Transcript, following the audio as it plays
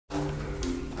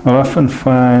I often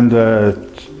find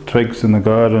twigs in the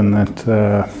garden that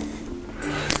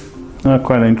are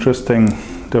quite interesting,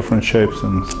 different shapes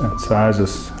and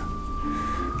sizes,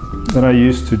 that I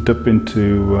used to dip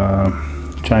into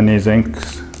Chinese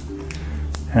inks,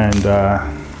 and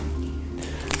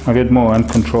I get more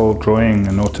uncontrolled drawing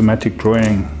and automatic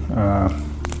drawing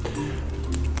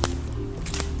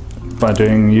by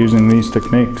using these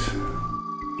techniques.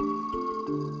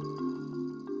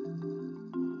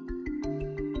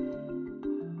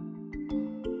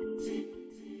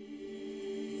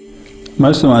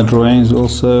 Most of my drawings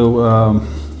also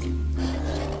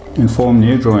inform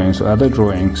new drawings or other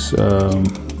drawings.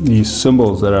 These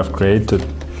symbols that I've created,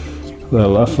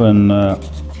 they'll often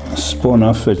spawn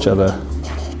off each other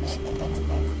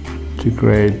to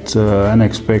create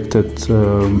unexpected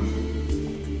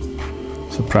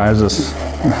surprises,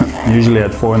 usually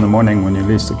at 4 in the morning when you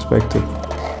least expect it.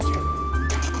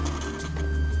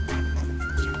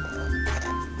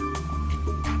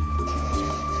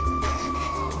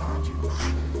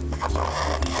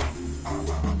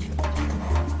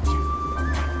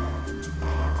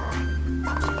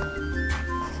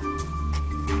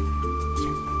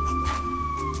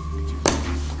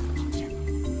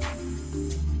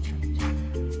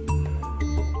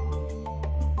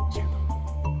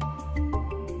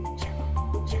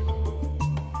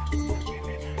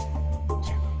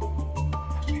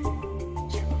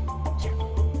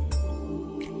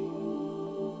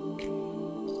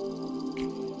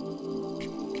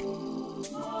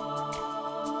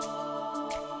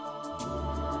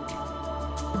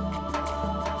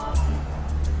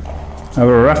 I have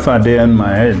a rough idea in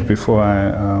my head before I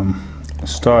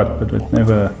start, but it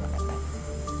never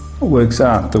works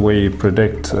out the way you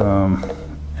predict.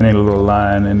 Any little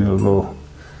line, any little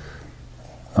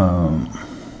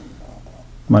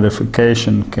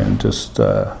modification can just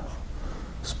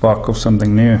spark off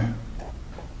something new.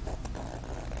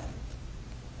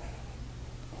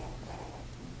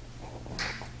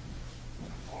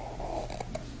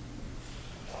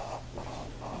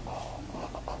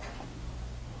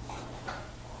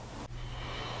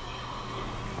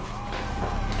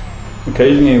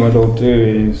 Occasionally what I'll do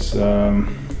is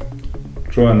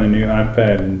draw on the new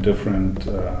iPad in different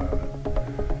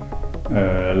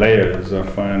layers. I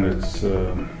find it's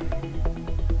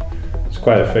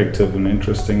quite effective and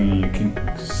interesting, and you can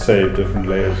save different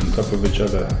layers on top of each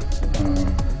other.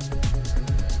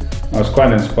 I was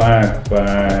quite inspired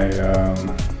by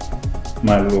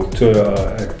my little tour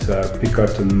at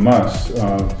Picot and Moss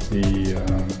of the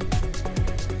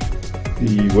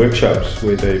workshops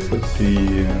where they put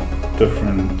the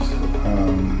different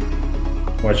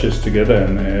watches together,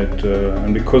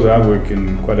 and and because I work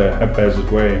in quite a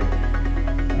haphazard way,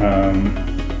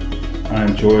 I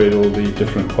enjoyed all the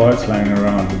different parts lying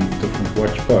around and different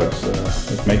watch parts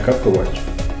that make up the watch.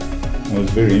 It was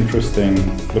very interesting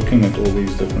looking at all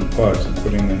these different parts and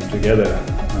putting them together,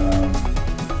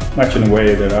 much in a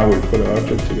way that I would put an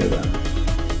object together.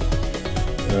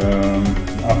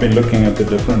 I've been looking at the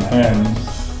different hands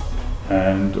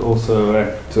and also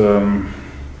at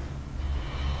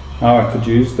how I could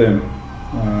use them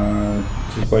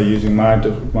just by using my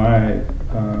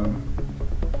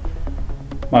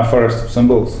forest of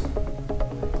symbols.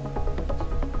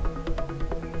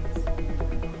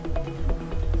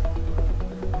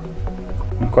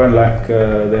 I quite like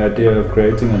the idea of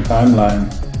creating a timeline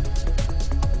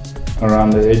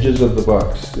around the edges of the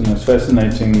box, and it's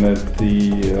fascinating that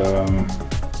the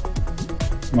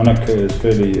moniker is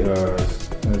fairly,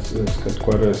 it's got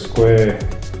quite a square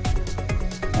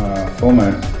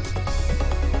format.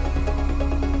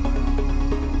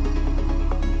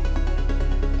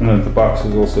 And that the box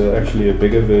is also actually a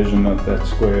bigger version of that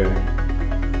square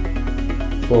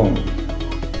form.